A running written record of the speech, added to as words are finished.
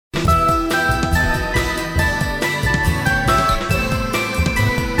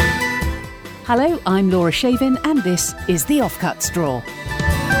Hello, I'm Laura Shavin and this is The Offcuts Drawer.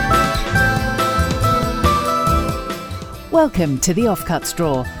 Welcome to The Offcuts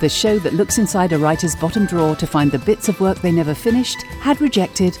Drawer, the show that looks inside a writer's bottom drawer to find the bits of work they never finished, had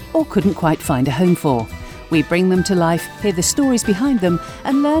rejected or couldn't quite find a home for. We bring them to life, hear the stories behind them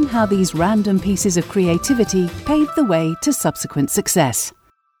and learn how these random pieces of creativity paved the way to subsequent success.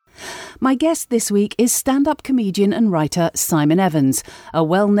 My guest this week is stand-up comedian and writer Simon Evans, a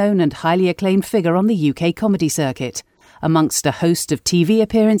well-known and highly acclaimed figure on the UK comedy circuit. Amongst a host of TV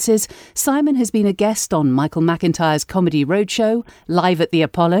appearances, Simon has been a guest on Michael McIntyre's Comedy Roadshow, Live at the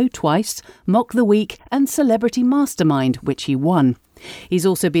Apollo twice, Mock the Week and Celebrity Mastermind, which he won. He's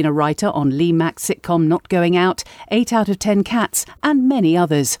also been a writer on Lee Mack's sitcom Not Going Out, 8 out of 10 Cats and many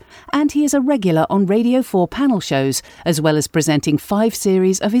others. And he is a regular on Radio 4 panel shows, as well as presenting 5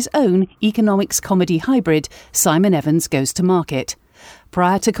 series of his own economics comedy hybrid, Simon Evans Goes to Market.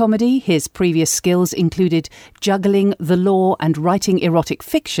 Prior to comedy, his previous skills included juggling, the law and writing erotic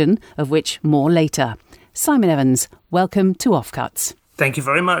fiction, of which more later. Simon Evans, welcome to Offcuts. Thank you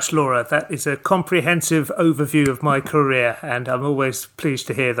very much, Laura. That is a comprehensive overview of my career, and I'm always pleased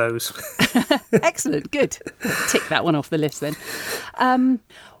to hear those. Excellent, good. Tick that one off the list then.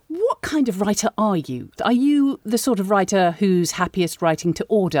 What kind of writer are you? Are you the sort of writer who's happiest writing to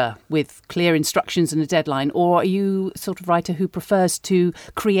order with clear instructions and a deadline, or are you the sort of writer who prefers to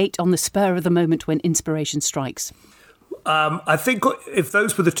create on the spur of the moment when inspiration strikes? I think if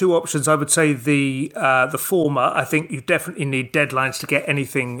those were the two options, I would say the former. I think you definitely need deadlines to get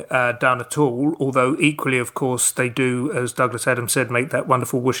anything done at all, although equally, of course, they do, as Douglas Adams said, make that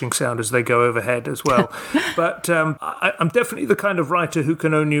wonderful whooshing sound as they go overhead as well. But I'm definitely the kind of writer who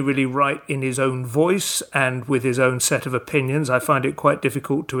can only really write in his own voice and with his own set of opinions. I find it quite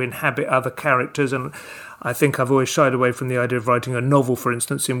difficult to inhabit other characters, and I think I've always shied away from the idea of writing a novel, for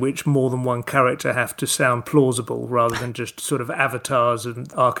instance, in which more than one character have to sound plausible rather than just sort of avatars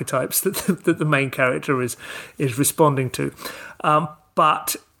and archetypes that the main character is responding to.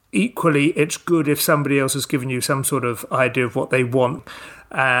 But equally, it's good if somebody else has given you some sort of idea of what they want.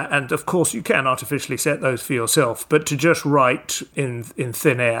 And of course, you can artificially set those for yourself. But to just write in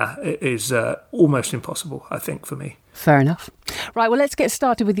thin air is almost impossible, I think, for me. Fair enough. Right, well, let's get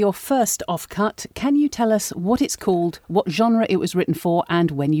started with your first offcut. Can you tell us what it's called, what genre it was written for,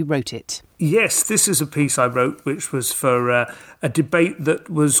 and when you wrote it? Yes, this is a piece I wrote which was for a debate that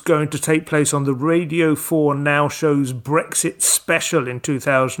was going to take place on the Radio 4 Now show's Brexit special in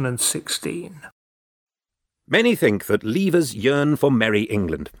 2016. Many think that leavers yearn for merry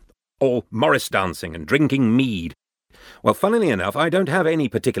England, or Morris dancing and drinking mead. Well, funnily enough, I don't have any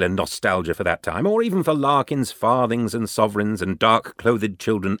particular nostalgia for that time, or even for Larkin's farthings and sovereigns and dark-clothed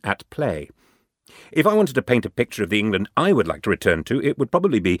children at play. If I wanted to paint a picture of the England I would like to return to, it would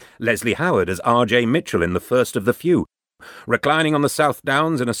probably be Leslie Howard as R.J. Mitchell in The First of the Few, reclining on the South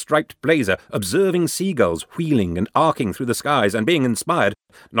Downs in a striped blazer, observing seagulls wheeling and arcing through the skies and being inspired,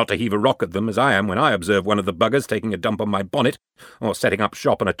 not to heave a rock at them as I am when I observe one of the buggers taking a dump on my bonnet or setting up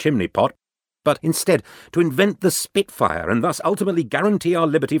shop on a chimney pot, but instead to invent the Spitfire and thus ultimately guarantee our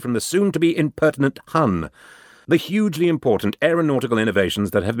liberty from the soon-to-be impertinent Hun. The hugely important aeronautical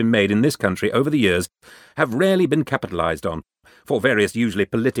innovations that have been made in this country over the years have rarely been capitalised on, for various usually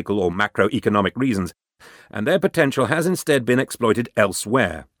political or macroeconomic reasons, and their potential has instead been exploited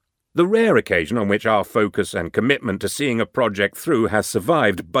elsewhere. The rare occasion on which our focus and commitment to seeing a project through has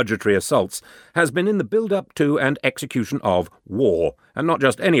survived budgetary assaults has been in the build-up to and execution of war, and not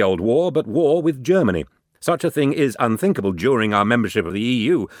just any old war, but war with Germany. Such a thing is unthinkable during our membership of the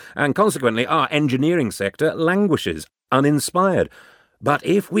EU, and consequently our engineering sector languishes, uninspired. But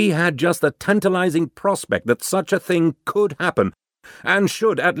if we had just the tantalising prospect that such a thing could happen, and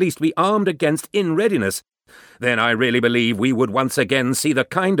should at least be armed against in readiness, then I really believe we would once again see the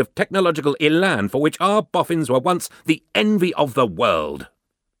kind of technological elan for which our boffins were once the envy of the world.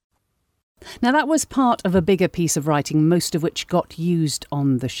 Now, that was part of a bigger piece of writing, most of which got used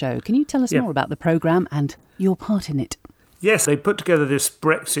on the show. Can you tell us more about the programme and your part in it? Yes, they put together this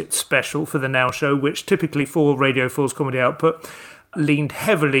Brexit special for the Now show, which typically for Radio 4's comedy output leaned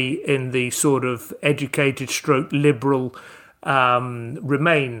heavily in the sort of educated stroke liberal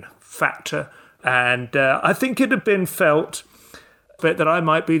Remain factor. And I think it had been felt that I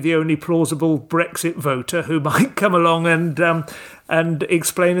might be the only plausible Brexit voter who might come along and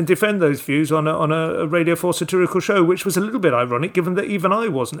explain and defend those views on a Radio 4 satirical show, which was a little bit ironic, given that even I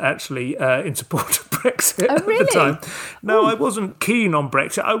wasn't actually in support of Brexit at the time. No, I wasn't keen on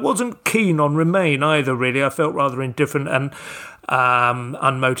Brexit. I wasn't keen on Remain either, really. I felt rather indifferent and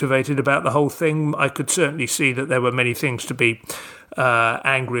unmotivated about the whole thing. I could certainly see that there were many things to be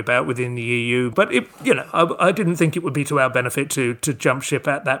angry about within the EU. But I didn't think it would be to our benefit to jump ship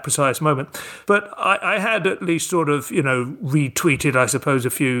at that precise moment. But I had at least sort of retweeted, I suppose, a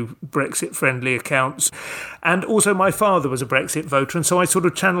few Brexit-friendly accounts, and also my father was a Brexit voter, and so I sort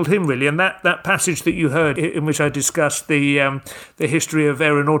of channeled him really. And that passage that you heard, in which I discussed the history of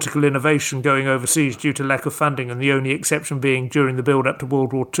aeronautical innovation going overseas due to lack of funding, and the only exception being during the build-up to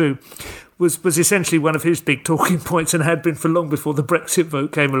World War II, was essentially one of his big talking points, and had been for long before the Brexit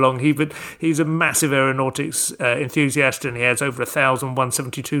vote came along. He's a massive aeronautics enthusiast, and he has over 1,000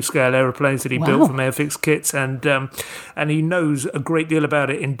 172 scale aeroplanes that he built from Airfix kits, and he knows a great deal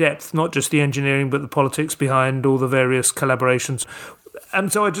about it in depth, not just the engineering but the politics behind all the various collaborations.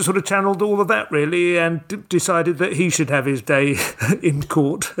 And so I just sort of channeled all of that, really, and decided that he should have his day in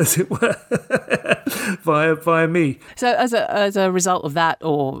court, as it were, via me. So as a result of that,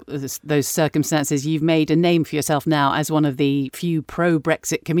 or those circumstances, you've made a name for yourself now as one of the few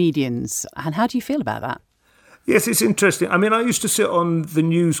pro-Brexit comedians. And how do you feel about that? Yes, it's interesting. I mean, I used to sit on the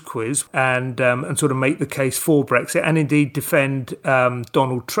news quiz and sort of make the case for Brexit, and indeed defend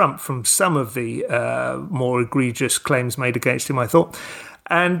Donald Trump from some of the more egregious claims made against him, I thought.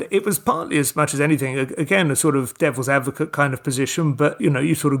 And it was partly, as much as anything, again, a sort of devil's advocate kind of position. But,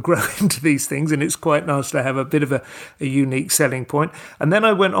 you sort of grow into these things, and it's quite nice to have a bit of a unique selling point. And then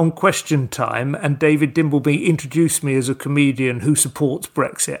I went on Question Time, and David Dimbleby introduced me as a comedian who supports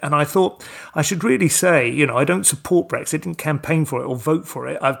Brexit. And I thought I should really say, I don't support Brexit, didn't campaign for it or vote for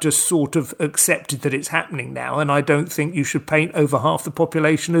it. I've just sort of accepted that it's happening now. And I don't think you should paint over half the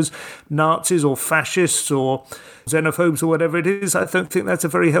population as Nazis or fascists or xenophobes or whatever it is. I don't think that's a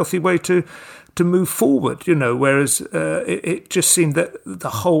very healthy way to move forward, whereas it just seemed that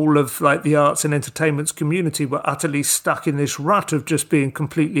the whole of the arts and entertainment community were utterly stuck in this rut of just being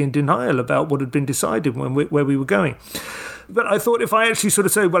completely in denial about what had been decided where we were going. But I thought if I actually sort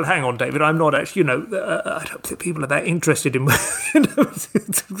of say, well, hang on, David, I'm not actually, I don't think people are that interested in,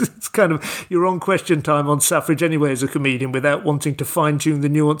 it's kind of, you're on Question Time on suffrage anyway as a comedian without wanting to fine-tune the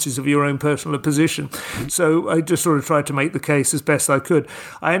nuances of your own personal position. So I just sort of tried to make the case as best I could.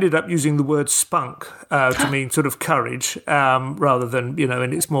 I ended up using the word spunk to mean sort of courage rather than,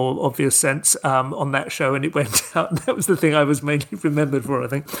 in its more obvious sense on that show, and it went out. And that was the thing I was mainly remembered for, I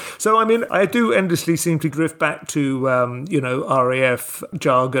think. So, I mean, I do endlessly seem to drift back to, RAF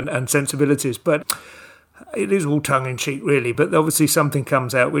jargon and sensibilities, but it is all tongue-in-cheek, really. But obviously something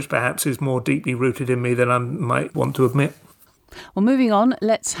comes out which perhaps is more deeply rooted in me than I might want to admit. Well, moving on,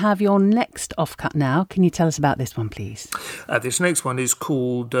 let's have your next offcut now. Can you tell us about this one, please? This next one is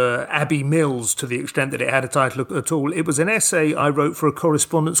called Abbey Mills, to the extent that it had a title at all. It was an essay I wrote for a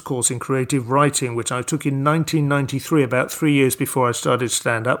correspondence course in creative writing, which I took in 1993, about 3 years before I started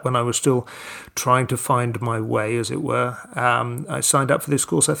stand-up, when I was still trying to find my way, as it were. I signed up for this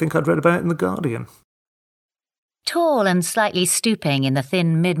course. I think I'd read about it in The Guardian. Tall and slightly stooping in the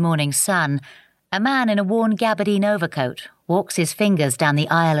thin mid-morning sun, a man in a worn gabardine overcoat walks his fingers down the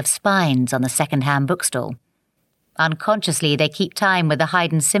aisle of spines on the second-hand bookstall. Unconsciously, they keep time with the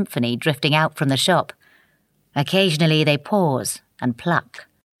Haydn Symphony drifting out from the shop. Occasionally, they pause and pluck.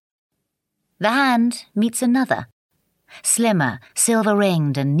 The hand meets another, slimmer,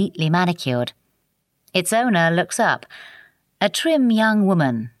 silver-ringed and neatly manicured. Its owner looks up, a trim young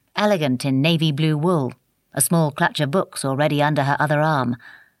woman, elegant in navy blue wool, a small clutch of books already under her other arm.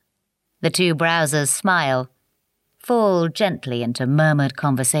 The two browsers smile, fall gently into murmured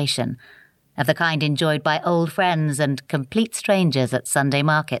conversation, of the kind enjoyed by old friends and complete strangers at Sunday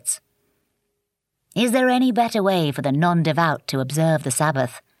markets. Is there any better way for the non-devout to observe the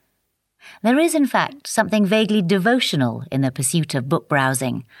Sabbath? There is, in fact, something vaguely devotional in the pursuit of book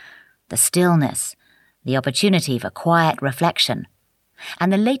browsing, the stillness, the opportunity for quiet reflection,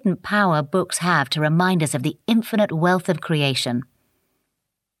 and the latent power books have to remind us of the infinite wealth of creation.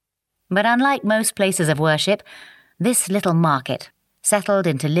 But unlike most places of worship, this little market, settled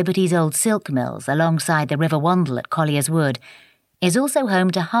into Liberty's old silk mills alongside the River Wandle at Collier's Wood, is also home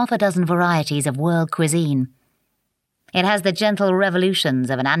to half a dozen varieties of world cuisine. It has the gentle revolutions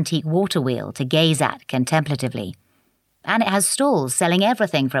of an antique water wheel to gaze at contemplatively. And it has stalls selling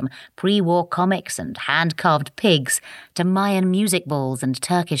everything from pre-war comics and hand-carved pigs to Mayan music balls and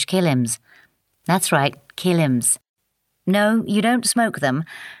Turkish kilims. That's right, kilims. No, you don't smoke them.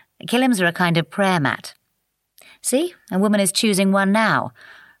 Kilims are a kind of prayer mat. See, a woman is choosing one now,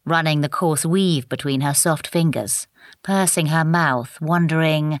 running the coarse weave between her soft fingers, pursing her mouth,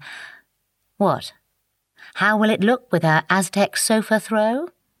 wondering... What? How will it look with her Aztec sofa throw?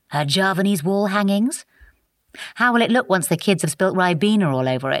 Her Javanese wall hangings? How will it look once the kids have spilt Ribena all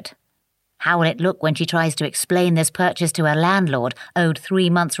over it? How will it look when she tries to explain this purchase to her landlord, owed 3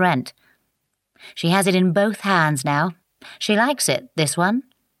 months' rent? She has it in both hands now. She likes it, this one.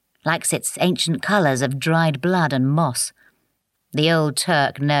 Likes its ancient colours of dried blood and moss. The old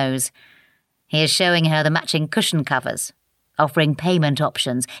Turk knows. He is showing her the matching cushion covers, offering payment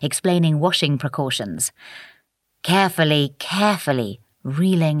options, explaining washing precautions. Carefully,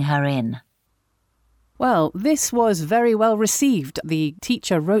 reeling her in. Well, this was very well received. The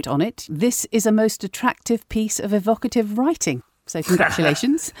teacher wrote on it, "This is a most attractive piece of evocative writing." So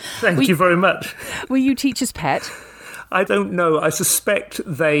congratulations. Thank you very much. Were you teacher's pet? I don't know. I suspect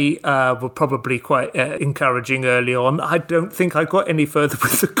they were probably quite encouraging early on. I don't think I got any further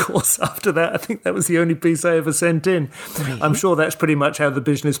with the course after that. I think that was the only piece I ever sent in. Really? I'm sure that's pretty much how the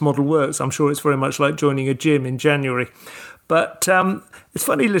business model works. I'm sure it's very much like joining a gym in January. But it's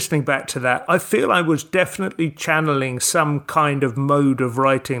funny listening back to that. I feel I was definitely channeling some kind of mode of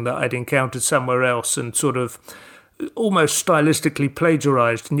writing that I'd encountered somewhere else and sort of almost stylistically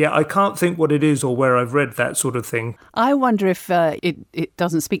plagiarised, and yet I can't think what it is or where I've read that sort of thing. I wonder if it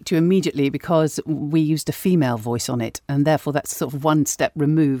doesn't speak to you immediately because we used a female voice on it, and therefore that's sort of one step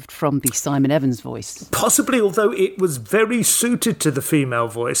removed from the Simon Evans voice. Possibly, although it was very suited to the female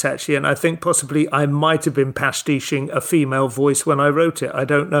voice, actually, and I think possibly I might have been pastiching a female voice when I wrote it. I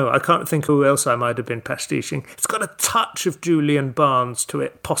don't know. I can't think who else I might have been pastiching. It's got a touch of Julian Barnes to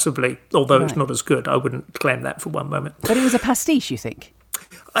it, possibly, although It's not as good. I wouldn't claim that for one moment. But it was a pastiche, you think?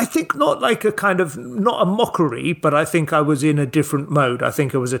 I think not like a kind of, not a mockery, but I think I was in a different mode. I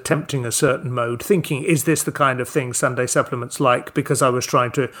think I was attempting a certain mode, thinking, is this the kind of thing Sunday Supplements like? Because I was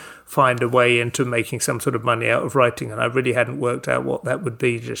trying to find a way into making some sort of money out of writing, and I really hadn't worked out what that would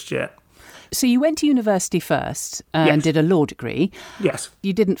be just yet. So you went to university first and did a law degree. Yes.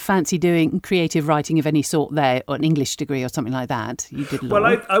 You didn't fancy doing creative writing of any sort there, or an English degree or something like that. You did law.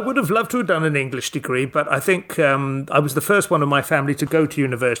 Well, I would have loved to have done an English degree, but I think I was the first one in my family to go to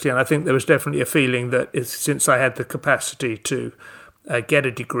university, and I think there was definitely a feeling that since I had the capacity to get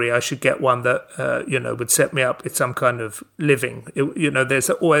a degree, I should get one that, would set me up with some kind of living. There's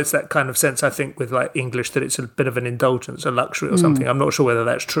always that kind of sense, I think, with like English, that it's a bit of an indulgence, a luxury or something. I'm not sure whether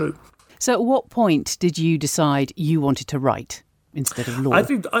that's true. So at what point did you decide you wanted to write instead of law? I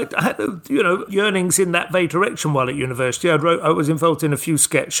think I had, yearnings in that very direction while at university. I was involved in a few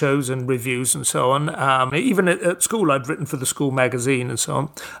sketch shows and reviews and so on. Even at school, I'd written for the school magazine and so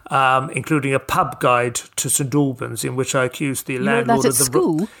on, including a pub guide to St Albans, in which I accused the landlord of the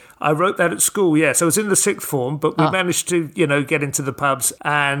school. I wrote that at school, yes. I was in the sixth form, but we managed to, get into the pubs,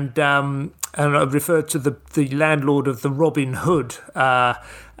 and I referred to the landlord of the Robin Hood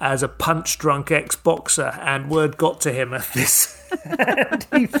as a punch-drunk ex-boxer, and word got to him of this. And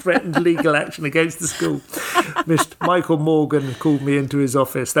he threatened legal action against the school. Mr. Michael Morgan called me into his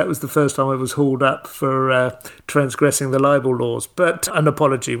office. That was the first time I was hauled up for transgressing the libel laws. But an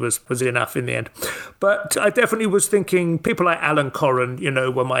apology was enough in the end. But I definitely was thinking people like Alan Corran,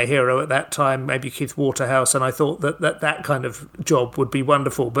 were my hero at that time, maybe Keith Waterhouse, and I thought that kind of job would be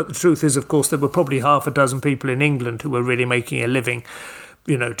wonderful. But the truth is, of course, there were probably half a dozen people in England who were really making a living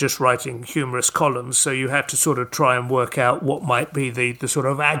just writing humorous columns. So you have to sort of try and work out what might be the sort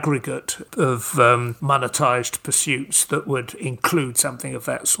of aggregate of monetised pursuits that would include something of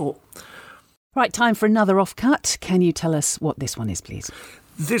that sort. Right, time for another off-cut. Can you tell us what this one is, please?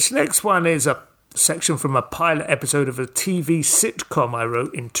 This next one is a section from a pilot episode of a TV sitcom I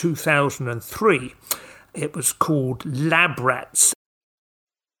wrote in 2003. It was called Lab Rats.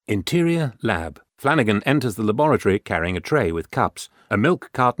 Interior lab. Flanagan enters the laboratory carrying a tray with cups, a milk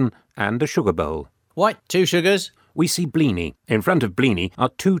carton and a sugar bowl. What? 2 sugars? We see Bleeny. In front of Bleeny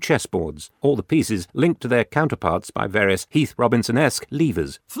are 2 chessboards, all the pieces linked to their counterparts by various Heath Robinson-esque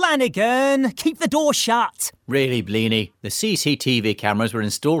levers. Flanagan, keep the door shut! Really, Bleeny? The CCTV cameras were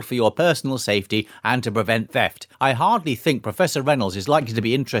installed for your personal safety and to prevent theft. I hardly think Professor Reynolds is likely to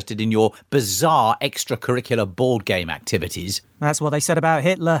be interested in your bizarre extracurricular board game activities. That's what they said about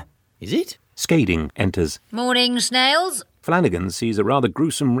Hitler. Is it? Skading enters. Morning, snails. Flanagan sees a rather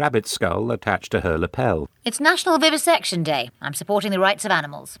gruesome rabbit skull attached to her lapel. It's National Vivisection Day. I'm supporting the rights of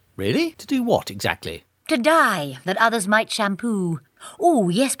animals. Really? To do what, exactly? To dye, that others might shampoo. Oh,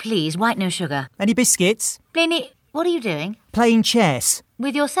 yes, please, white no sugar. Any biscuits? Blaney, what are you doing? Playing chess.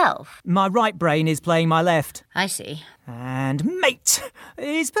 With yourself? My right brain is playing my left. I see. And mate,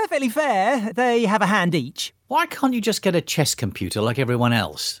 it's perfectly fair. They have a hand each. Why can't you just get a chess computer like everyone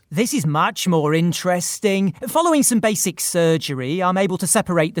else? This is much more interesting. Following some basic surgery, I'm able to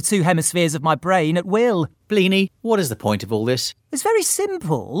separate the 2 hemispheres of my brain at will. Bleeny, what is the point of all this? It's very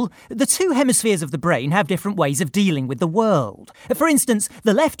simple. The two hemispheres of the brain have different ways of dealing with the world. For instance,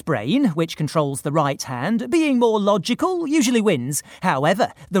 the left brain, which controls the right hand, being more logical, usually wins.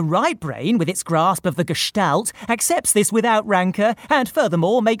 However, the right brain, with its grasp of the gestalt, accepts this without rancour and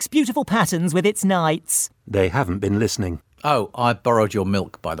furthermore makes beautiful patterns with its knights. They haven't been listening. Oh, I borrowed your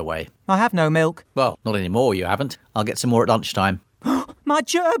milk, by the way. I have no milk. Well, not anymore, you haven't. I'll get some more at lunchtime. My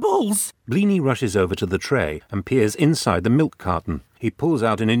gerbils! Bleeny rushes over to the tray and peers inside the milk carton. He pulls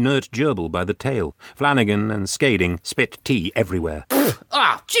out an inert gerbil by the tail. Flanagan and Skading spit tea everywhere.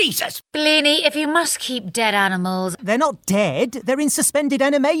 Ah, Jesus! Bleeny, if you must keep dead animals... They're not dead, they're in suspended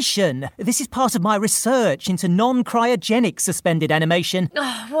animation. This is part of my research into non-cryogenic suspended animation.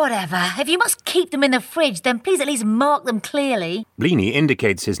 Oh, whatever. If you must keep them in the fridge, then please at least mark them clearly. Bleeny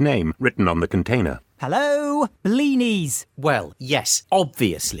indicates his name, written on the container. Hello, Bleenies. Well, yes,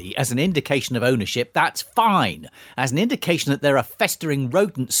 obviously, as an indication of ownership, that's fine. As an indication that there are festering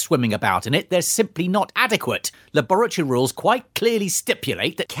rodents swimming about in it, they're simply not adequate. Laboratory rules quite clearly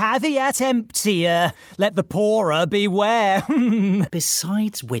stipulate that... Caveat emptor. Let the poorer beware.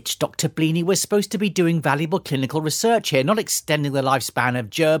 Besides which, Dr. Bleeny, we're supposed to be doing valuable clinical research here, not extending the lifespan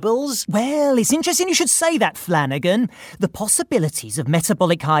of gerbils. Well, it's interesting you should say that, Flanagan. The possibilities of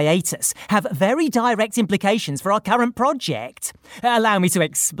metabolic hiatus have very direct implications for our current project. Allow me to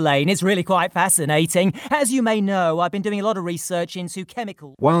explain. It's really quite fascinating. As you may know, I've been doing a lot of research into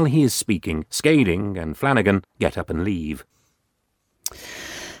chemical... While he is speaking, Skading and Flanagan get up and leave.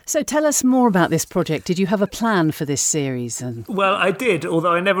 So tell us more about this project. Did you have a plan for this series? Well, I did,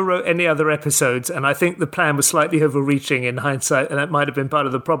 although I never wrote any other episodes, and I think the plan was slightly overreaching in hindsight, and that might have been part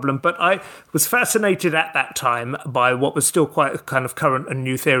of the problem. But I was fascinated at that time by what was still quite a kind of current and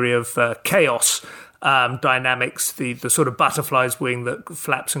new theory of chaos dynamics, the sort of butterfly's wing that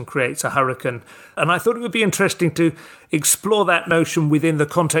flaps and creates a hurricane. And I thought it would be interesting to explore that notion within the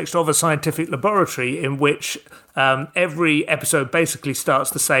context of a scientific laboratory in which every episode basically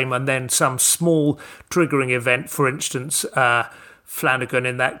starts the same, and then some small triggering event, for instance, Flanagan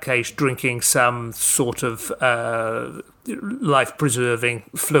in that case drinking some sort of life-preserving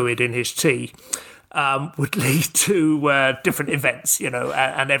fluid in his tea, would lead to different events,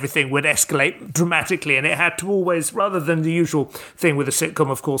 and everything would escalate dramatically. And it had to always, rather than the usual thing with a sitcom,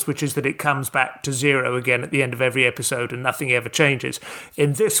 of course, which is that it comes back to zero again at the end of every episode and nothing ever changes.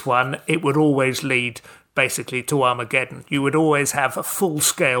 In this one, it would always lead basically to Armageddon. You would always have a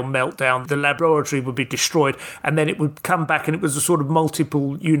full-scale meltdown. The laboratory would be destroyed, and then it would come back, and it was a sort of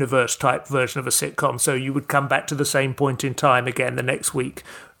multiple universe type version of a sitcom. So you would come back to the same point in time again the next week,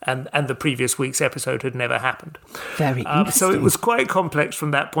 and the previous week's episode had never happened. Very interesting. So it was quite complex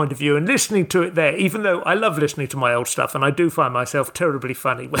from that point of view, and listening to it there, even though I love listening to my old stuff, and I do find myself terribly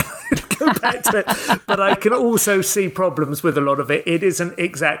funny when I go back to it, but I can also see problems with a lot of it. It isn't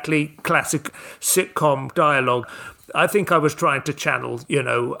exactly classic sitcom dialogue. I think I was trying to channel,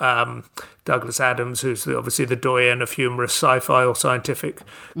 Douglas Adams, who's obviously the doyen of humorous sci-fi or scientific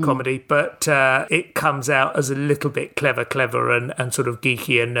comedy, but it comes out as a little bit clever and sort of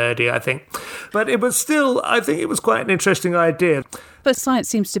geeky and nerdy, I think. But it was still, I think it was quite an interesting idea. But science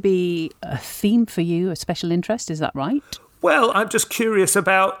seems to be a theme for you, a special interest, is that right? Well, I'm just curious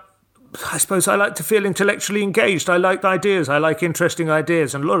about... I suppose I like to feel intellectually engaged. I like ideas. I like interesting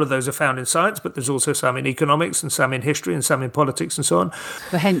ideas. And a lot of those are found in science, but there's also some in economics and some in history and some in politics and so on.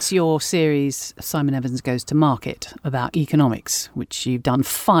 But hence your series, Simon Evans Goes to Market, about economics, which you've done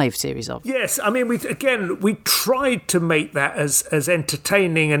 5 series of. Yes, I mean, we tried to make that as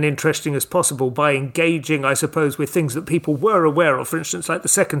entertaining and interesting as possible by engaging, I suppose, with things that people were aware of. For instance, like the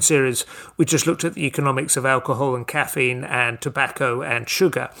second series, we just looked at the economics of alcohol and caffeine and tobacco and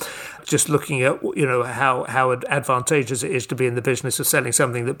sugar. Just looking at, how advantageous it is to be in the business of selling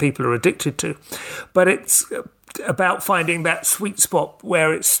something that people are addicted to. But it's about finding that sweet spot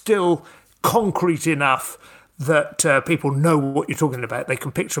where it's still concrete enough that people know what you're talking about. They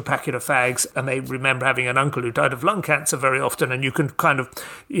can picture a packet of fags, and they remember having an uncle who died of lung cancer very often, and you can kind of,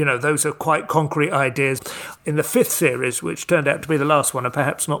 those are quite concrete ideas. In the 5th series, which turned out to be the last one, and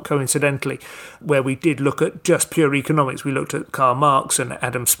perhaps not coincidentally, where we did look at just pure economics, we looked at Karl Marx and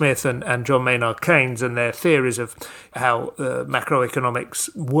Adam Smith and John Maynard Keynes and their theories of how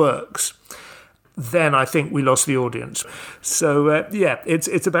macroeconomics works. Then I think we lost the audience. So,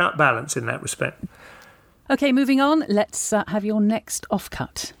 it's about balance in that respect. OK, moving on, let's have your next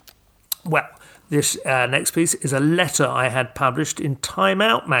offcut. Well, this next piece is a letter I had published in Time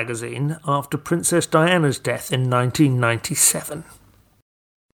Out magazine after Princess Diana's death in 1997.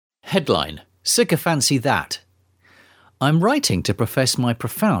 Headline: Sycophancy that. I'm writing to profess my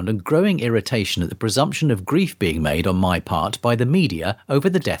profound and growing irritation at the presumption of grief being made on my part by the media over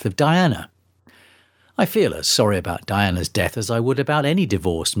the death of Diana. I feel as sorry about Diana's death as I would about any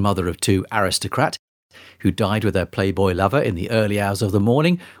divorced mother of two aristocrat who died with her playboy lover in the early hours of the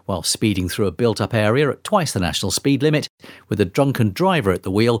morning while speeding through a built-up area at twice the national speed limit, with a drunken driver at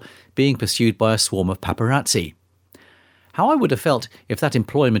the wheel being pursued by a swarm of paparazzi. How I would have felt if that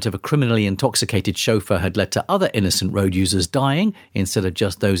employment of a criminally intoxicated chauffeur had led to other innocent road users dying instead of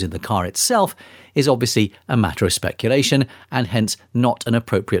just those in the car itself is obviously a matter of speculation and hence not an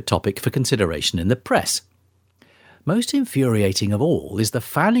appropriate topic for consideration in the press. Most infuriating of all is the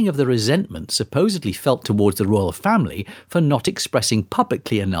fanning of the resentment supposedly felt towards the royal family for not expressing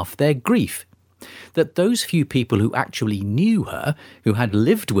publicly enough their grief. That those few people who actually knew her, who had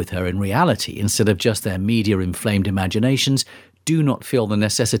lived with her in reality instead of just their media-inflamed imaginations, do not feel the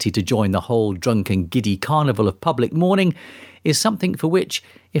necessity to join the whole drunken giddy carnival of public mourning is something for which,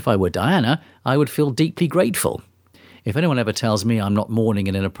 if I were Diana, I would feel deeply grateful. If anyone ever tells me I'm not mourning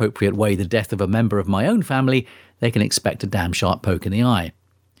in an appropriate way the death of a member of my own family, they can expect a damn sharp poke in the eye.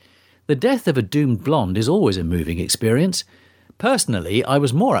 The death of a doomed blonde is always a moving experience. Personally, I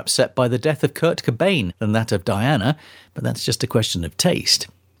was more upset by the death of Kurt Cobain than that of Diana, but that's just a question of taste.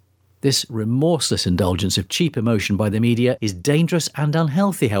 This remorseless indulgence of cheap emotion by the media is dangerous and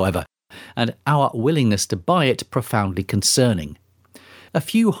unhealthy, however, and our willingness to buy it profoundly concerning. A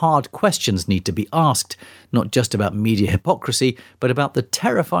few hard questions need to be asked, not just about media hypocrisy, but about the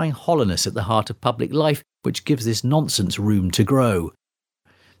terrifying hollowness at the heart of public life which gives this nonsense room to grow.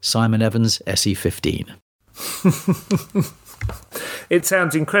 Simon Evans, SE15. It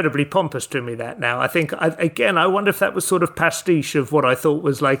sounds incredibly pompous to me, that now. I think, I wonder if that was sort of pastiche of what I thought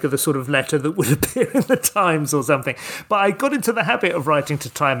was like the sort of letter that would appear in the Times or something. But I got into the habit of writing to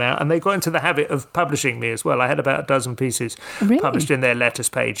Time Out, and they got into the habit of publishing me as well. I had about a dozen pieces published in their letters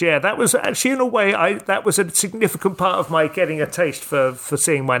page. Yeah, that was actually, in a way, that was a significant part of my getting a taste for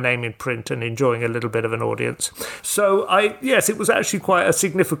seeing my name in print and enjoying a little bit of an audience. So, yes, it was actually quite a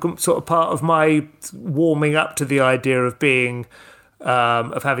significant sort of part of my warming up to the idea of being...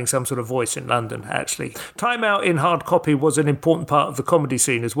 of having some sort of voice in London, actually. Time Out in hard copy was an important part of the comedy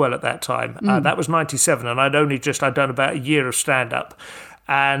scene as well at that time. That was 97, and I'd done about a year of stand-up.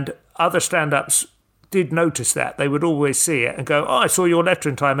 And other stand-ups did notice that. They would always see it and go, I saw your letter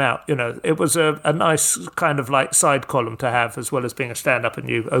in Time Out. You know, it was a nice kind of like side column to have, as well as being a stand-up and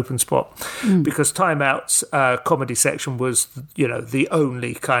new open spot. Because Time Out's comedy section was, the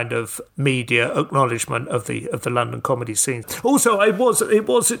only kind of media acknowledgement of the London comedy scene. Also, it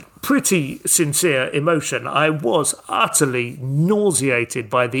was pretty sincere emotion. I was utterly nauseated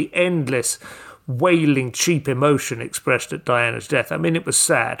by the endless wailing, cheap emotion expressed at Diana's death. I mean, it was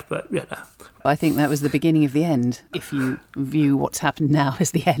sad, but, I think that was the beginning of the end, if you view what's happened now as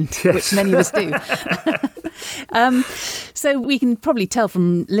the end, which many of us do. So we can probably tell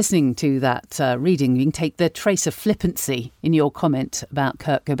from listening to that reading, you can take the trace of flippancy in your comment about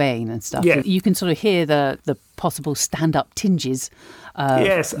Kurt Cobain and stuff. Yeah. You can sort of hear the possible stand-up tinges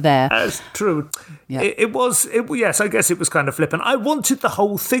there. That's true. Yeah. Yes, I guess it was kind of flippant. I wanted the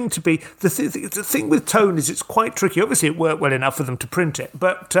whole thing to be... The thing with tone is it's quite tricky. Obviously, it worked well enough for them to print it,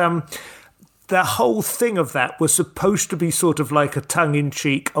 but... the whole thing of that was supposed to be sort of like a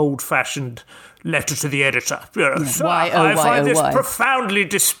tongue-in-cheek, old-fashioned letter to the editor. I find this profoundly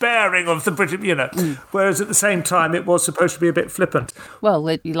despairing of the British, Whereas at the same time, it was supposed to be a bit flippant. Well,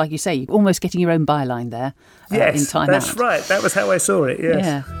 like you say, you're almost getting your own byline there in Time Out. Yes, that's right. That was how I saw it, yes.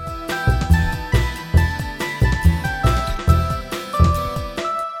 Yeah.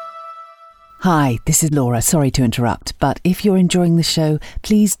 Hi, this is Laura. Sorry to interrupt, but if you're enjoying the show,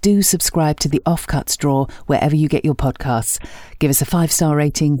 please do subscribe to the Offcuts Drawer wherever you get your podcasts. Give us a 5-star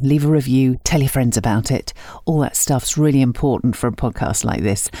rating, leave a review, tell your friends about it. All that stuff's really important for a podcast like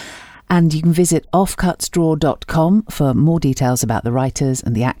this. And you can visit offcutsdrawer.com for more details about the writers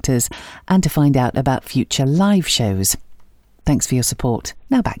and the actors and to find out about future live shows. Thanks for your support.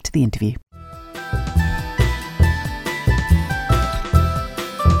 Now back to the interview.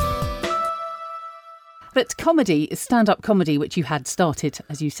 But comedy, stand-up comedy, which you had started,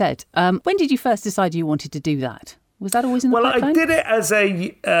 as you said, when did you first decide you wanted to do that? Was that always in the pipeline? I did it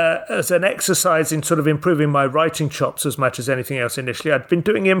as an exercise in sort of improving my writing chops as much as anything else initially. I'd been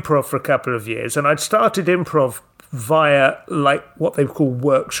doing improv for a couple of years, and I'd started improv via like what they call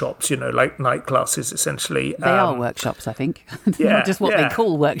workshops, like night classes essentially. They are workshops, I think. Not just what they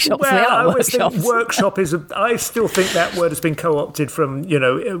call workshops, they are workshops. Workshop is, I still think that word has been co-opted from,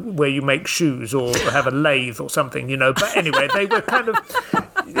 where you make shoes or have a lathe or something, But anyway, they were kind of,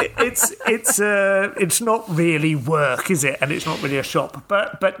 it's not really work, is it? And it's not really a shop.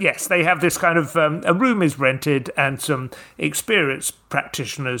 But yes, they have this kind of a room is rented, and some experienced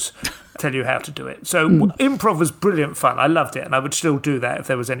practitioners tell you how to do it. So improv was brilliant fun. I loved it, and I would still do that if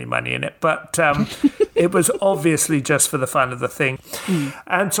there was any money in it. But it was obviously just for the fun of the thing.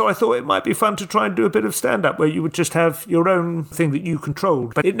 And so I thought it might be fun to try and do a bit of stand-up where you would just have your own thing that you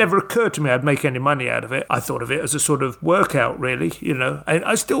controlled. But it never occurred to me I'd make any money out of it. I thought of it as a sort of workout, really, you know. And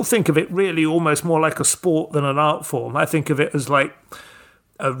I still think of it really almost more like a sport than an art form. I think of it as like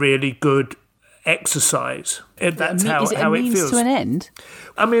a really good exercise. That's how it feels. Means to an end?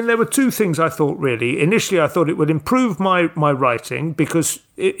 I mean, there were two things I thought, really. Initially, I thought it would improve my writing, because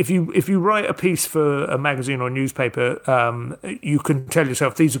if you write a piece for a magazine or newspaper, you can tell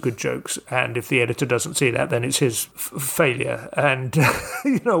yourself these are good jokes, and if the editor doesn't see that, then it's his failure. And,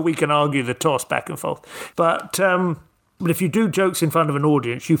 we can argue the toss back and forth. But if you do jokes in front of an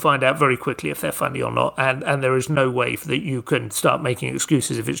audience, you find out very quickly if they're funny or not, and there is no way that you can start making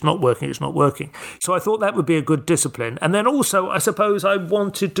excuses. If it's not working, it's not working. So I thought that would be a good discipline. And then also, I suppose I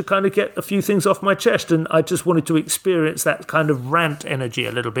wanted to kind of get a few things off my chest, and I just wanted to experience that kind of rant energy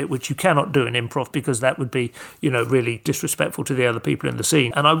a little bit, which you cannot do in improv because that would be, really disrespectful to the other people in the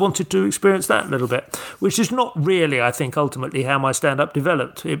scene. And I wanted to experience that a little bit, which is not really, I think, ultimately how my stand-up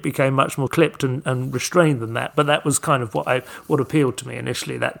developed. It became much more clipped and restrained than that, but that was kind of what appealed to me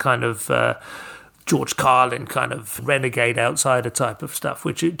initially, that kind of George Carlin kind of renegade outsider type of stuff,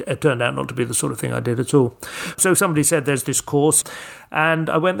 which it turned out not to be the sort of thing I did at all. So somebody said there's this course, and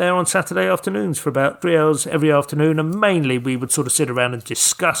I went there on Saturday afternoons for about 3 hours every afternoon, and mainly we would sort of sit around and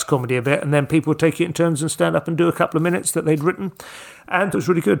discuss comedy a bit, and then people would take it in turns and stand up and do a couple of minutes that they'd written, and it was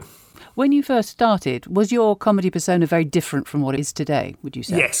really good. When you first started, was your comedy persona very different from what it is today, would you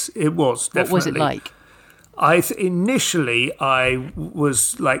say? Yes, it was, definitely. What was it like? Initially, I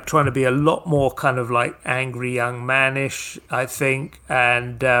was like trying to be a lot more kind of like angry young manish, I think.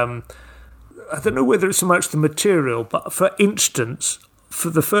 And I don't know whether it's so much the material, but for instance, for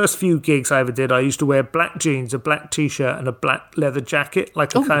the first few gigs I ever did, I used to wear black jeans, a black T-shirt and a black leather jacket,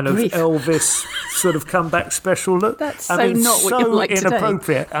 like a kind of Elvis sort of comeback special look. That's not what you're like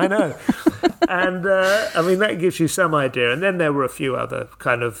inappropriate, today. I know. And, that gives you some idea. And then there were a few other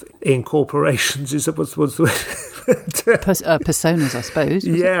kind of incorporations, is what's the word? Personas, I suppose.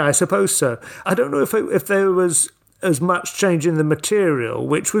 Yeah, I suppose so. I don't know if there was as much change in the material,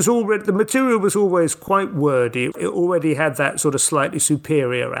 which was already, the material was always quite wordy. It already had that sort of slightly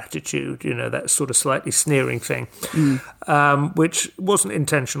superior attitude, that sort of slightly sneering thing, which wasn't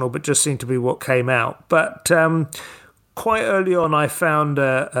intentional, but just seemed to be what came out. But quite early on, I found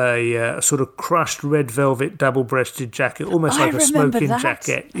a sort of crushed red velvet double-breasted jacket, almost like a smoking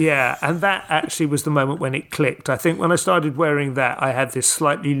jacket. Yeah, and that actually was the moment when it clicked. I think when I started wearing that, I had this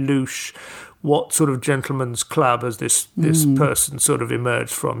slightly loose, what sort of gentleman's club as this person sort of emerged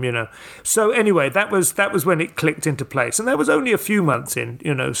from, So anyway, that was when it clicked into place. And that was only a few months in,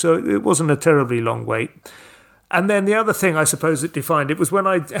 so it wasn't a terribly long wait. And then the other thing, I suppose, that defined it was when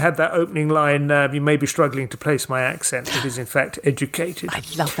I had that opening line, you may be struggling to place my accent. It is, in fact, educated. I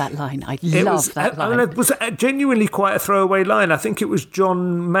love that line. I love that line. And it was genuinely quite a throwaway line. I think it was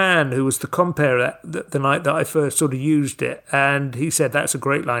John Mann, who was the compere the night that I first sort of used it. And he said, that's a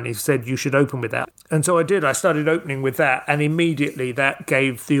great line. He said, you should open with that. And so I did. I started opening with that. And immediately that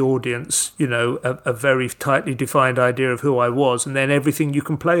gave the audience, a very tightly defined idea of who I was. And then everything you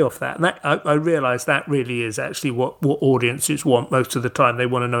can play off that. And that, I realised that really is actually what audiences want most of the time. They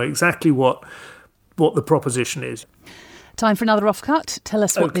want to know exactly what the proposition is. Time for another offcut. Tell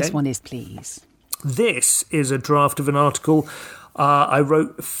us what this one is, please. This is a draft of an article I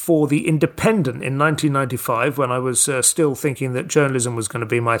wrote for The Independent in 1995 when I was still thinking that journalism was going to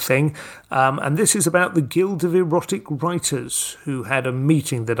be my thing. And this is about the Guild of Erotic Writers, who had a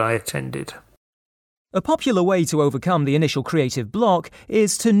meeting that I attended. A popular way to overcome the initial creative block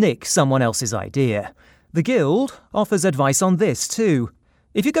is to nick someone else's idea. The Guild offers advice on this too.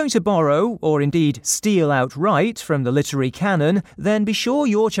 If you're going to borrow, or indeed steal outright from the literary canon, then be sure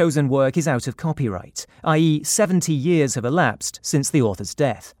your chosen work is out of copyright, i.e. 70 years have elapsed since the author's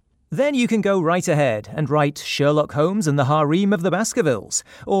death. Then you can go right ahead and write Sherlock Holmes and the Harem of the Baskervilles,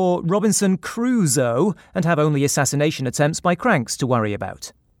 or Robinson Crusoe, and have only assassination attempts by cranks to worry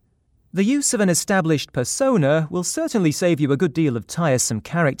about. The use of an established persona will certainly save you a good deal of tiresome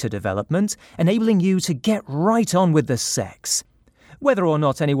character development, enabling you to get right on with the sex. Whether or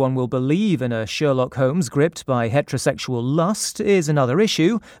not anyone will believe in a Sherlock Holmes gripped by heterosexual lust is another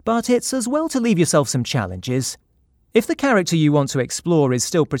issue, but it's as well to leave yourself some challenges. If the character you want to explore is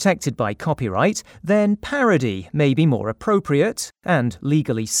still protected by copyright, then parody may be more appropriate and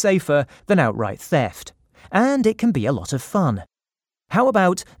legally safer than outright theft. And it can be a lot of fun. How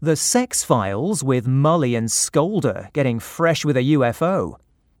about The Sex Files with Mully and Skolder getting fresh with a UFO?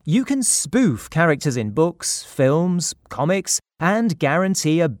 You can spoof characters in books, films, comics, and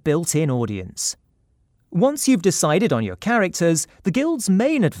guarantee a built-in audience. Once you've decided on your characters, the Guild's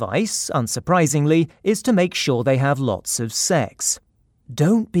main advice, unsurprisingly, is to make sure they have lots of sex.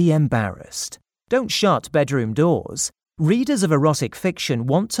 Don't be embarrassed. Don't shut bedroom doors. Readers of erotic fiction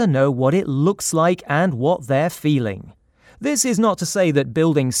want to know what it looks like and what they're feeling. This is not to say that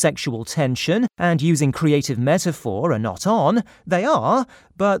building sexual tension and using creative metaphor are not on. They are,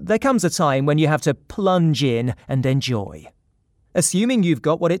 but there comes a time when you have to plunge in and enjoy. Assuming you've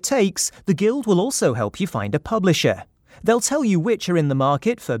got what it takes, the Guild will also help you find a publisher. They'll tell you which are in the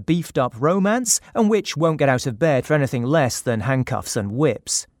market for beefed-up romance and which won't get out of bed for anything less than handcuffs and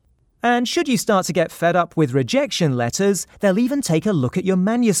whips. And should you start to get fed up with rejection letters, they'll even take a look at your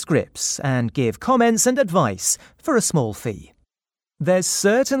manuscripts and give comments and advice for a small fee. There's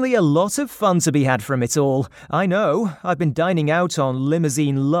certainly a lot of fun to be had from it all. I know, I've been dining out on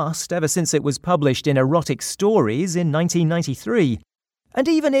Limousine Lust ever since it was published in Erotic Stories in 1993. And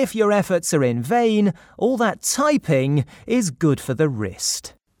even if your efforts are in vain, all that typing is good for the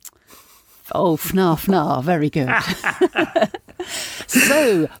wrist. Oh, fnar, very good.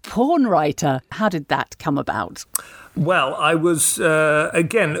 So, porn writer, how did that come about? Well, I was,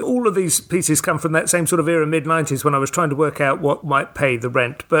 again, all of these pieces come from that same sort of era, mid-90s, when I was trying to work out what might pay the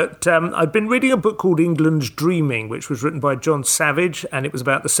rent. But I'd been reading a book called England's Dreaming, which was written by John Savage, and it was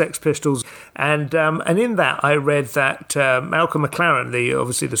about the Sex Pistols. And in that, I read that Malcolm McLaren,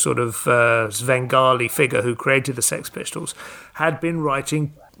 obviously the sort of Svengali figure who created the Sex Pistols, had been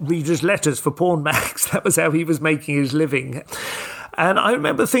writing readers' letters for porn mags. That was how he was making his living. And I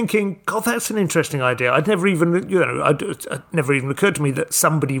remember thinking, God, that's an interesting idea. It never even occurred to me that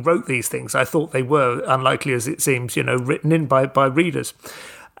somebody wrote these things. I thought they were, unlikely as it seems, written in by readers.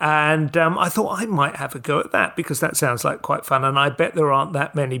 And I thought I might have a go at that because that sounds like quite fun. And I bet there aren't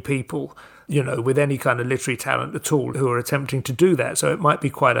that many people, with any kind of literary talent at all who are attempting to do that. So it might be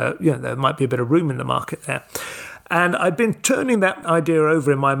there might be a bit of room in the market there. And I'd been turning that idea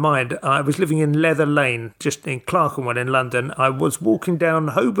over in my mind. I was living in Leather Lane, just in Clerkenwell in London. I was walking down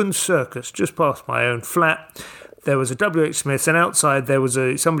Holborn Circus, just past my own flat. There was a W.H. Smith's, and outside there was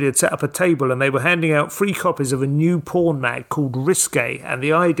somebody had set up a table, and they were handing out free copies of a new porn mag called Risque. And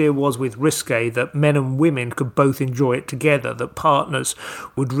the idea was with Risque that men and women could both enjoy it together, that partners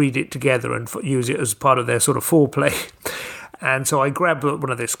would read it together and use it as part of their sort of foreplay. And so I grabbed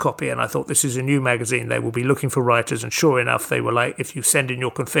one of this copy and I thought, this is a new magazine. They will be looking for writers. And sure enough, they were like, if you send in your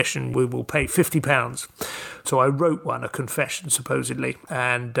confession, we will pay £50. So I wrote a confession, supposedly.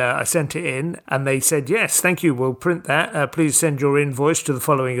 And I sent it in and they said, yes, thank you. We'll print that. Please send your invoice to the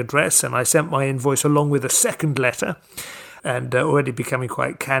following address. And I sent my invoice along with a second letter. And already becoming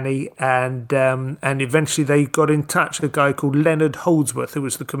quite canny, and eventually they got in touch. A guy called Leonard Holdsworth, who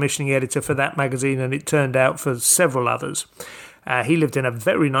was the commissioning editor for that magazine, and it turned out for several others. He lived in a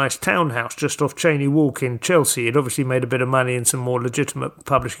very nice townhouse just off Cheney Walk in Chelsea. He'd obviously made a bit of money in some more legitimate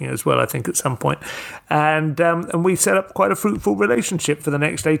publishing as well, I think, at some point. And we set up quite a fruitful relationship for the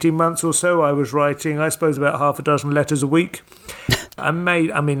next 18 months or so. I was writing, I suppose, about half a dozen letters a week.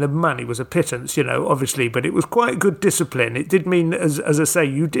 The money was a pittance, obviously, but it was quite good discipline. It did mean, as I say,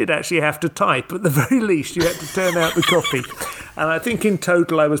 you did actually have to type. At the very least, you had to turn out the copy. And I think in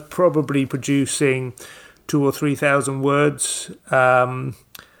total I was probably producing 2,000 or 3,000 words a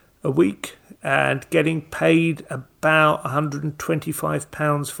week and getting paid about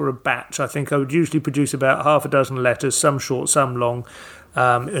 £125 for a batch. I think I would usually produce about half a dozen letters, some short, some long,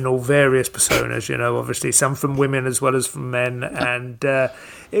 in all various personas, obviously some from women as well as from men, and that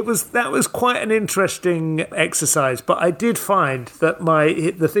was quite an interesting exercise. But I did find that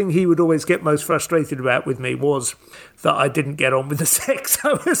the thing he would always get most frustrated about with me was that I didn't get on with the sex.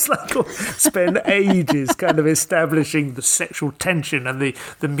 I was spend ages kind of establishing the sexual tension and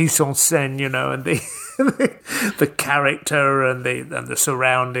the mise en scène, and the character and the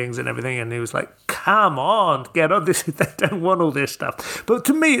surroundings and everything. And he was like, come on, get on this. They don't want all this stuff. But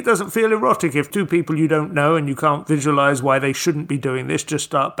to me, it doesn't feel erotic if two people you don't know and you can't visualize why they shouldn't be doing this just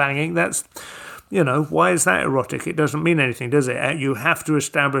start banging. That's, why is that erotic? It doesn't mean anything, does it? You have to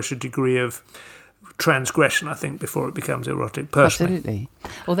establish a degree of transgression, I think, before it becomes erotic, personally. Absolutely.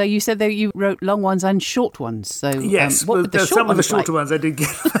 Although you said that you wrote long ones and short ones. So yes, what would the short some of the ones shorter ones I did get.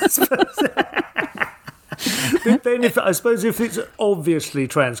 But then, if it's obviously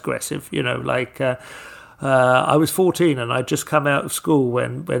transgressive, I was 14 and I'd just come out of school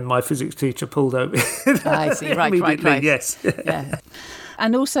when my physics teacher pulled over. I see, right. Yes. Yeah.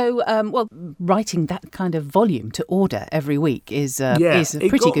 And also, writing that kind of volume to order every week is a pretty good discipline.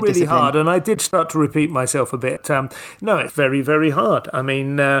 It got really hard, and I did start to repeat myself a bit. No, it's very, very hard. I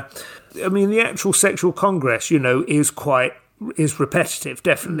mean, the actual sexual congress, is repetitive,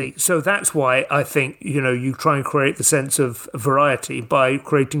 definitely. So that's why I think, you try and create the sense of variety by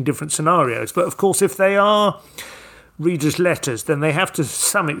creating different scenarios. But of course, if they are readers' letters, then they have to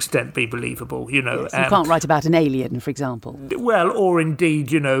some extent be believable, Yes, you can't write about an alien, for example. Well, or indeed,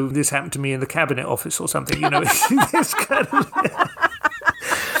 this happened to me in the Cabinet Office or something, It's kind of...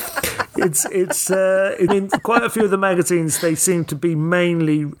 in quite a few of the magazines, they seem to be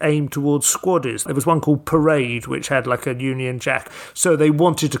mainly aimed towards squaddies. There was one called Parade, which had like a Union Jack. So they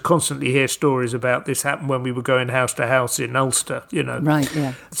wanted to constantly hear stories about this happened when we were going house to house in Ulster, Right,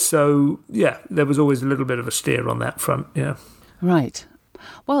 yeah. So, there was always a little bit of a steer on that front, yeah. Right.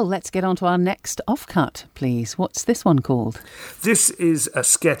 Well, let's get on to our next offcut, please. What's this one called? This is a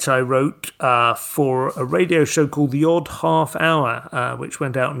sketch I wrote for a radio show called The Odd Half Hour, which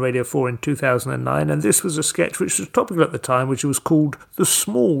went out on Radio 4 in 2009. And this was a sketch which was topical at the time, which was called The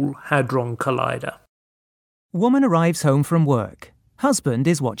Small Hadron Collider. Woman arrives home from work. Husband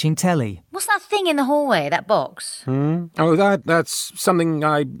is watching telly. What's that thing in the hallway, that box? Oh, that's something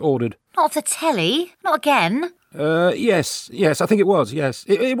I ordered. Not off the telly? Not again? Yes, I think it was, yes.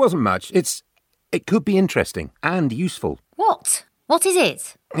 It wasn't much. It could be interesting and useful. What? What is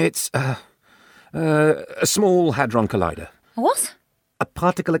it? It's, a small hadron collider. What? A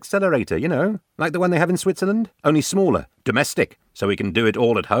particle accelerator, like the one they have in Switzerland, only smaller, domestic, so we can do it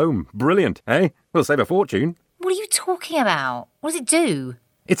all at home. Brilliant, eh? We'll save a fortune. What are you talking about? What does it do?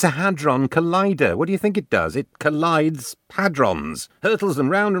 It's a hadron collider. What do you think it does? It collides hadrons, hurtles them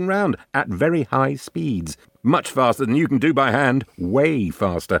round and round at very high speeds. Much faster than you can do by hand. Way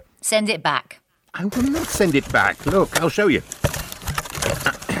faster. Send it back. I will not send it back. Look, I'll show you.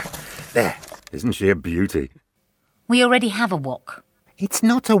 There. Isn't she a beauty? We already have a wok. It's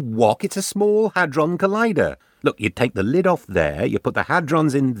not a wok, it's a small hadron collider. Look, you take the lid off there, you put the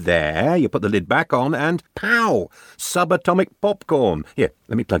hadrons in there, you put the lid back on, and pow! Subatomic popcorn. Here,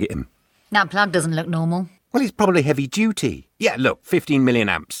 let me plug it in. That plug doesn't look normal. Well, it's probably heavy duty. Yeah, look, 15 million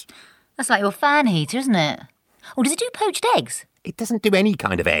amps. That's like your fan heater, isn't it? Or does it do poached eggs? It doesn't do any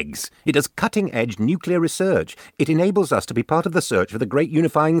kind of eggs. It does cutting-edge nuclear research. It enables us to be part of the search for the great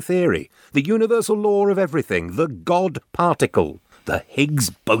unifying theory, the universal law of everything, the God particle, the Higgs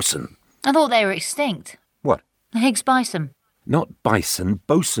boson. I thought they were extinct. What? The Higgs bison. Not bison,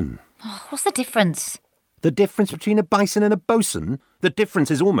 boson. Oh, what's the difference? The difference between a bison and a boson? The difference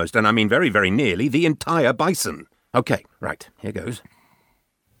is almost, and I mean very, very nearly, the entire bison. OK, right, here goes.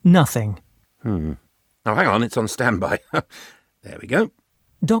 Nothing. Oh, hang on, it's on standby. There we go.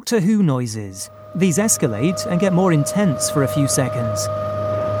 Doctor Who noises. These escalate and get more intense for a few seconds.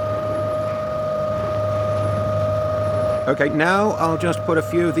 OK, now I'll just put a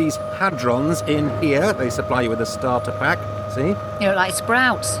few of these hadrons in here. They supply you with a starter pack. See? You look like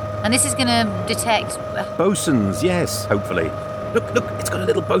sprouts. And this is going to detect... Bosons, yes, hopefully. Look, it's got a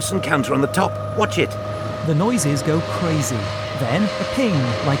little boson counter on the top. Watch it. The noises go crazy. Then a ping,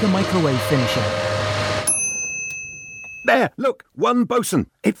 like a microwave finisher. There, look, one boson.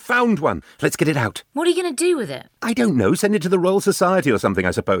 It found one. Let's get it out. What are you going to do with it? I don't know. Send it to the Royal Society or something, I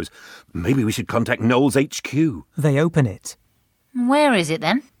suppose. Maybe we should contact Knowles HQ. They open it. Where is it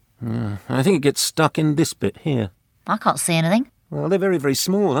then? I think it gets stuck in this bit here. I can't see anything. Well, they're very, very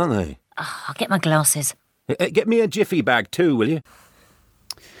small, aren't they? Oh, I'll get my glasses. Get me a jiffy bag too, will you?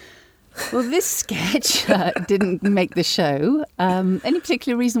 Well, this sketch didn't make the show. Any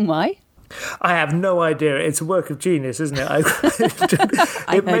particular reason why? I have no idea. It's a work of genius, isn't it?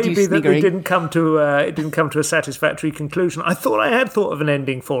 It may be that it didn't come to a satisfactory conclusion. I thought I had thought of an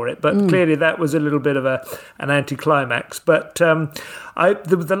ending for it, but clearly that was a little bit of an anticlimax. But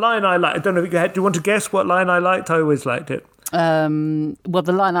the line I liked, I don't know if do you want to guess what line I liked? I always liked it. Well,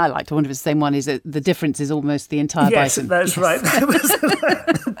 the line I liked, I wonder if it's the same one, is that the difference is almost the entire bison. Yes, that's right.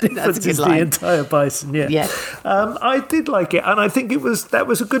 The difference is the entire bison, yeah. Yes. I did like it, and I think that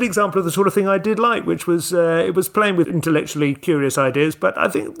was a good example of the sort of thing I did like, which was it was playing with intellectually curious ideas, but I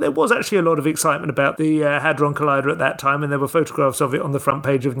think there was actually a lot of excitement about the Hadron Collider at that time, and there were photographs of it on the front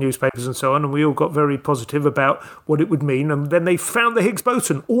page of newspapers and so on, and we all got very positive about what it would mean, and then they found the Higgs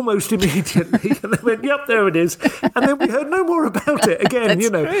boson almost immediately, and they went, yep, there it is, and then we heard no know more about it. Again,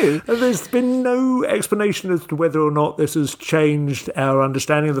 True. There's been no explanation as to whether or not this has changed our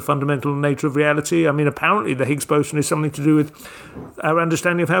understanding of the fundamental nature of reality. I mean, apparently the Higgs boson is something to do with our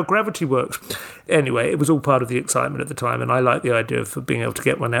understanding of how gravity works. Anyway, it was all part of the excitement at the time, and I like the idea of being able to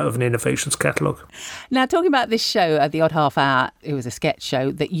get one out of an Innovations catalogue. Now, talking about this show, The Odd Half Hour, it was a sketch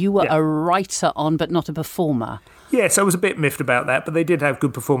show that you were a writer on, but not a performer. Yes, I was a bit miffed about that, but they did have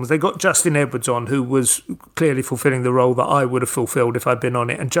good performers. They got Justin Edwards on, who was clearly fulfilling the role that I would have fulfilled if I'd been on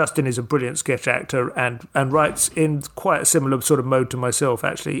it. And Justin is a brilliant sketch actor and writes in quite a similar sort of mode to myself,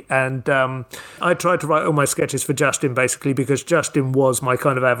 actually. And I tried to write all my sketches for Justin, basically, because Justin was my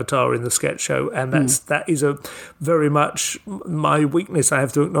kind of avatar in the sketch show. And that is a very much my weakness. I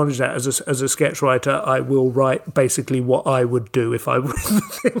have to acknowledge that as a sketch writer. I will write basically what I would do if I were in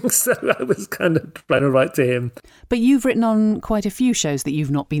the thing. So I was kind of trying to write to him. But you've written on quite a few shows that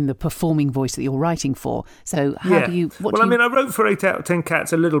you've not been the performing voice that you're writing for. So how do you... I mean, I wrote for 8 out of 10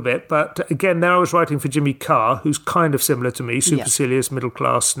 Cats a little bit, but again, now I was writing for Jimmy Carr, who's kind of similar to me, supercilious,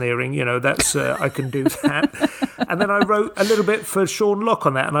 middle-class, sneering, that's, I can do that. And then I wrote a little bit for Sean Locke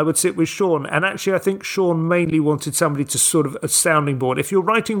on that, and I would sit with Sean. And actually, I think Sean mainly wanted somebody to sort of a sounding board. If you're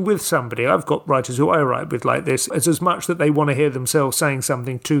writing with somebody, I've got writers who I write with like this, it's as much that they want to hear themselves saying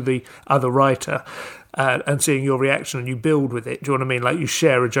something to the other writer. And seeing your reaction, and you build with it. Do you know what I mean? Like you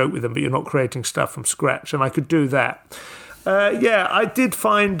share a joke with them, but you're not creating stuff from scratch. And I could do that. I did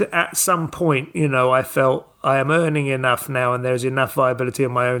find at some point, I felt I am earning enough now and there's enough viability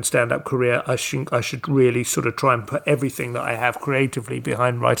in my own stand-up career. I think I should really sort of try and put everything that I have creatively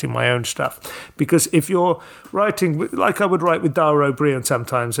behind writing my own stuff. Because if you're writing, like I would write with Dara O'Brien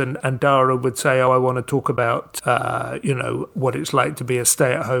sometimes, and Dara would say, I want to talk about, what it's like to be a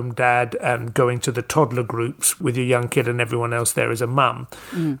stay-at-home dad and going to the toddler groups with your young kid and everyone else there as a mum.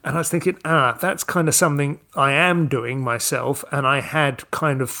 And I was thinking, that's kind of something I am doing myself, and I had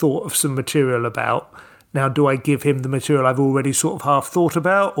kind of thought of some material about. Now, do I give him the material I've already sort of half thought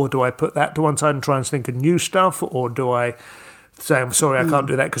about, or do I put that to one side and try and think of new stuff, or do I say, I'm sorry, I can't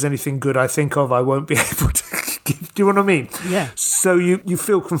do that because anything good I think of I won't be able to give? Do you know what I mean? Yeah. So you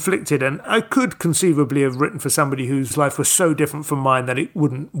feel conflicted, and I could conceivably have written for somebody whose life was so different from mine that it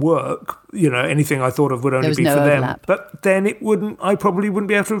wouldn't work. Anything I thought of would only be for overlap. them. But then I probably wouldn't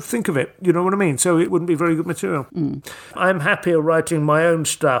be able to think of it. You know what I mean? So it wouldn't be very good material. I'm happier writing my own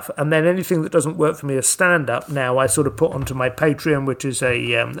stuff, and then anything that doesn't work for me as stand-up now I sort of put onto my Patreon, which is a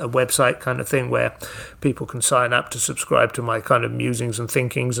website kind of thing where people can sign up to subscribe to my kind of musings and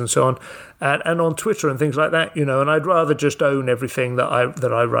thinkings and so on, and on Twitter and things like that, and I'd rather just own everything that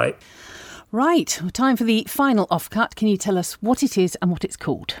I write. Right, time for the final offcut. Can you tell us what it is and what it's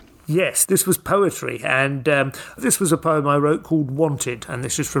called? Yes, this was poetry, and this was a poem I wrote called Wanted, and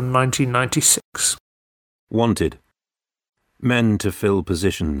this is from 1996. Wanted. Men to fill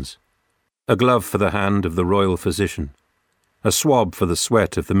positions. A glove for the hand of the royal physician. A swab for the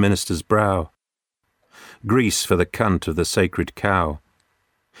sweat of the minister's brow. Grease for the cunt of the sacred cow.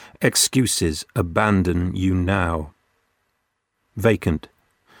 Excuses abandon you now. Vacant.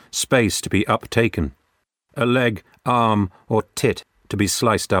 Space to be uptaken. A leg, arm, or tit to be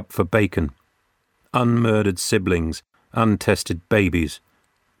sliced up for bacon. Unmurdered siblings, untested babies.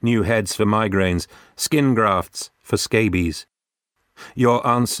 New heads for migraines, skin grafts for scabies. Your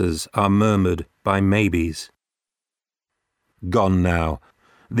answers are murmured by maybes. Gone now,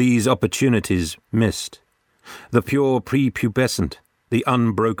 these opportunities missed. The pure prepubescent, the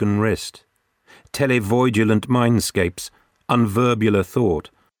unbroken wrist. Televoidulent mindscapes, unverbular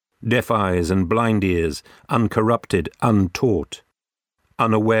thought. Deaf eyes and blind ears, uncorrupted, untaught.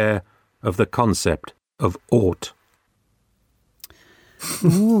 Unaware of the concept of ought.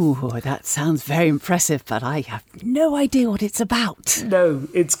 Ooh, that sounds very impressive, but I have no idea what it's about. No,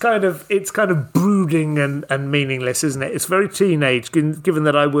 it's kind of brooding and meaningless, isn't it? It's very teenage, given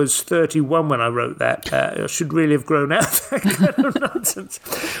that I was 31 when I wrote that. I should really have grown out of that kind of nonsense.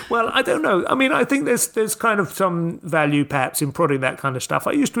 Well, I don't know. I mean, I think there's kind of some value, perhaps, in prodding that kind of stuff.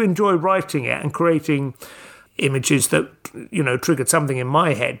 I used to enjoy writing it and creating images that, triggered something in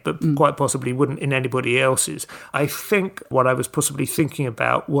my head, but quite possibly wouldn't in anybody else's. I think what I was possibly thinking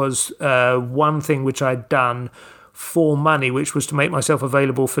about was one thing which I'd done for money, which was to make myself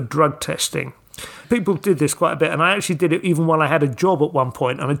available for drug testing. People did this quite a bit, and I actually did it even while I had a job at one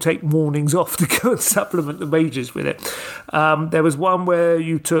point, and I'd take mornings off to go and supplement the wages with it. There was one where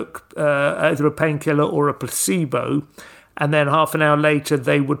you took either a painkiller or a placebo, and then half an hour later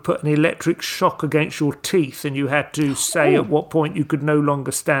they would put an electric shock against your teeth, and you had to say at what point you could no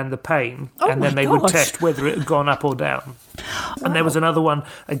longer stand the pain, and then they would test whether it had gone up or down. And there was another one,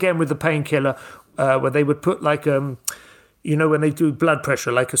 again with the painkiller, where they would put like you know, when they do blood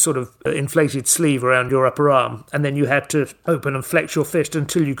pressure, like a sort of inflated sleeve around your upper arm, and then you had to open and flex your fist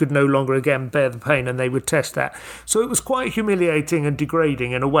until you could no longer again bear the pain, and they would test that. So it was quite humiliating and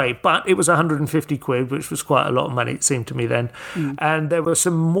degrading in a way, but it was 150 quid, which was quite a lot of money, it seemed to me then. And there were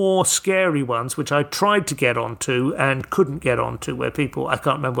some more scary ones, which I tried to get onto and couldn't get onto, where people, I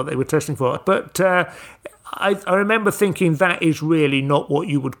can't remember what they were testing for, but I remember thinking that is really not what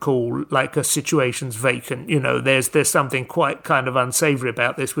you would call like a situation's vacant. You know, there's something quite kind of unsavoury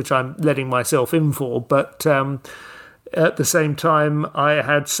about this, which I'm letting myself in for. But at the same time, I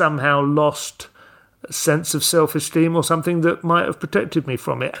had somehow lost a sense of self-esteem or something that might have protected me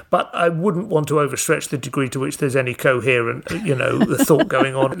from it. But I wouldn't want to overstretch the degree to which there's any coherent, you know, the thought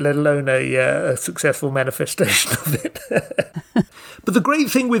going on, let alone a successful manifestation of it. But the great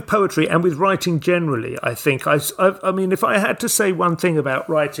thing with poetry and with writing generally, I think, I mean, if I had to say one thing about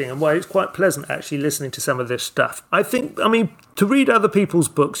writing and why it's quite pleasant actually listening to some of this stuff, I think, I mean, to read other people's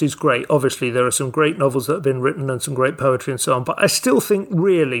books is great. Obviously, there are some great novels that have been written and some great poetry and so on. But I still think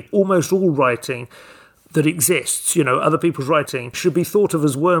really almost all writing that exists, you know, other people's writing, should be thought of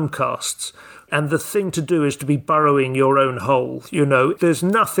as worm casts. And the thing to do is to be burrowing your own hole. You know, there's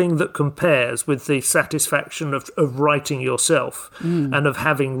nothing that compares with the satisfaction of writing yourself and of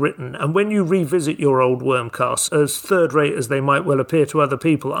having written. And when you revisit your old worm casts, as third-rate as they might well appear to other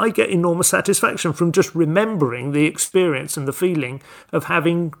people, I get enormous satisfaction from just remembering the experience and the feeling of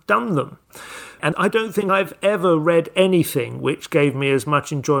having done them. And I don't think I've ever read anything which gave me as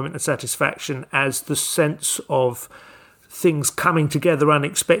much enjoyment and satisfaction as the sense of things coming together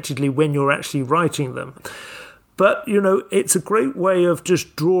unexpectedly when you're actually writing them. But, you know, it's a great way of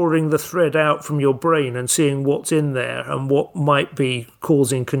just drawing the thread out from your brain and seeing what's in there and what might be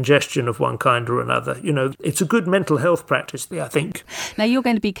causing congestion of one kind or another. You know, it's a good mental health practice, I think. Now, you're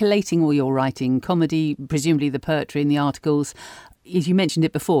going to be collating all your writing, comedy, presumably the poetry and the articles. As you mentioned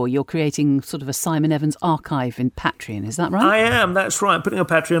it before, you're creating sort of a Simon Evans archive in Patreon, is that right? I am, that's right. I'm putting a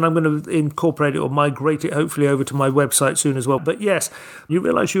Patreon, I'm going to incorporate it or migrate it hopefully over to my website soon as well. But yes, you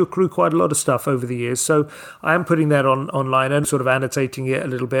realise you accrue quite a lot of stuff over the years, so I am putting that online and sort of annotating it a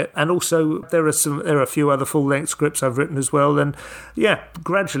little bit. And also there are a few other full-length scripts I've written as well. And yeah,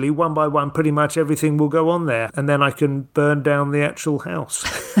 gradually, one by one, pretty much everything will go on there. And then I can burn down the actual house.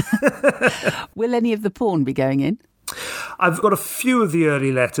 Will any of the porn be going in? I've got a few of the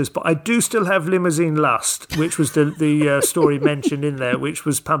early letters, but I do still have Limousine Lust, which was the story mentioned in there, which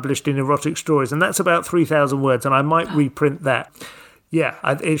was published in Erotic Stories, and that's about 3,000 words, and I might reprint that. Yeah,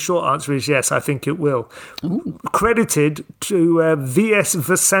 the short answer is yes, I think it will. Ooh. Credited to V.S.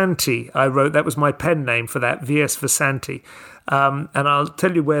 Vasanti, I wrote, that was my pen name for that, V.S. Vasanti. And I'll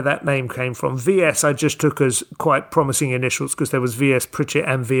tell you where that name came from. V.S. I just took as quite promising initials because there was V.S. Pritchett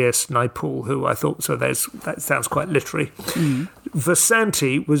and V.S. Naipaul, who I thought, so that sounds quite literary.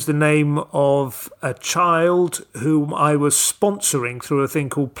 Vasanti was the name of a child whom I was sponsoring through a thing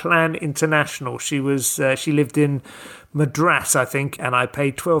called Plan International. She lived in Madras, I think, and I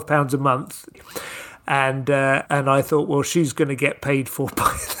paid £12 a month. And I thought, well, she's going to get paid for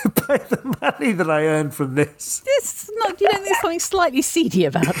by the money that I earned from this. You don't think there's something slightly seedy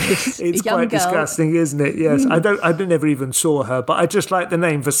about this? It's quite disgusting, isn't it? Yes, I never even saw her, but I just like the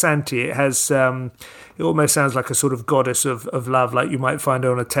name Vasanti. It has, it almost sounds like a sort of goddess of love, like you might find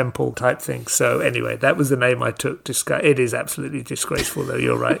her on a temple type thing. So anyway, that was the name I took. It is absolutely disgraceful, though.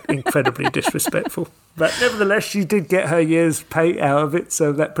 You're right, incredibly disrespectful. But nevertheless, she did get her year's pay out of it,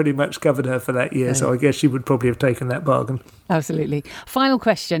 so that pretty much covered her for that year. So I guess she would probably have taken that bargain. Absolutely. Final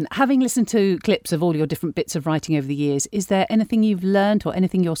question. Having listened to clips of all your different bits of writing over the years, is there anything you've learned or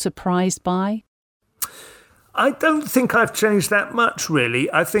anything you're surprised by? I don't think I've changed that much,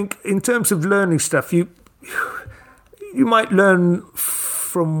 really. I think in terms of learning stuff, you might learn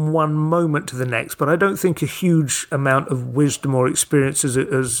from one moment to the next, but I don't think a huge amount of wisdom or experience has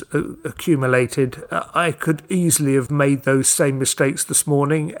accumulated. I could easily have made those same mistakes this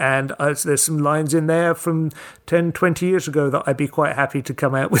morning, and there's some lines in there from 10, 20 years ago that I'd be quite happy to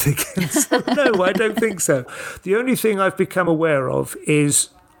come out with again. So no, I don't think so. The only thing I've become aware of is,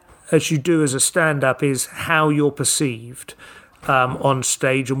 as you do as a stand-up, is how you're perceived on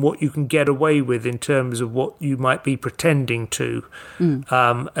stage and what you can get away with in terms of what you might be pretending to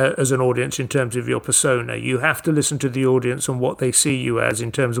as an audience in terms of your persona. You have to listen to the audience and what they see you as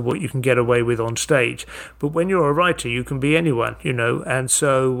in terms of what you can get away with on stage. But when you're a writer, you can be anyone, and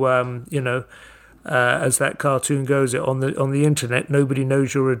so, as that cartoon goes, on the internet, nobody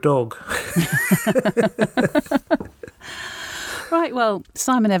knows you're a dog. Right, well,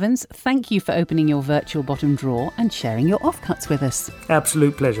 Simon Evans, thank you for opening your virtual bottom drawer and sharing your offcuts with us.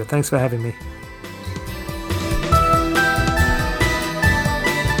 Absolute pleasure. Thanks for having me.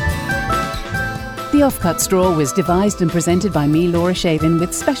 The Offcut Straw was devised and presented by me, Laura Shavin,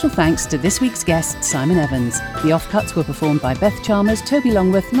 with special thanks to this week's guest, Simon Evans. The Offcuts were performed by Beth Chalmers, Toby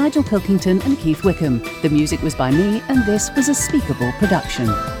Longworth, Nigel Pilkington and Keith Wickham. The music was by me, and this was a Speakable production.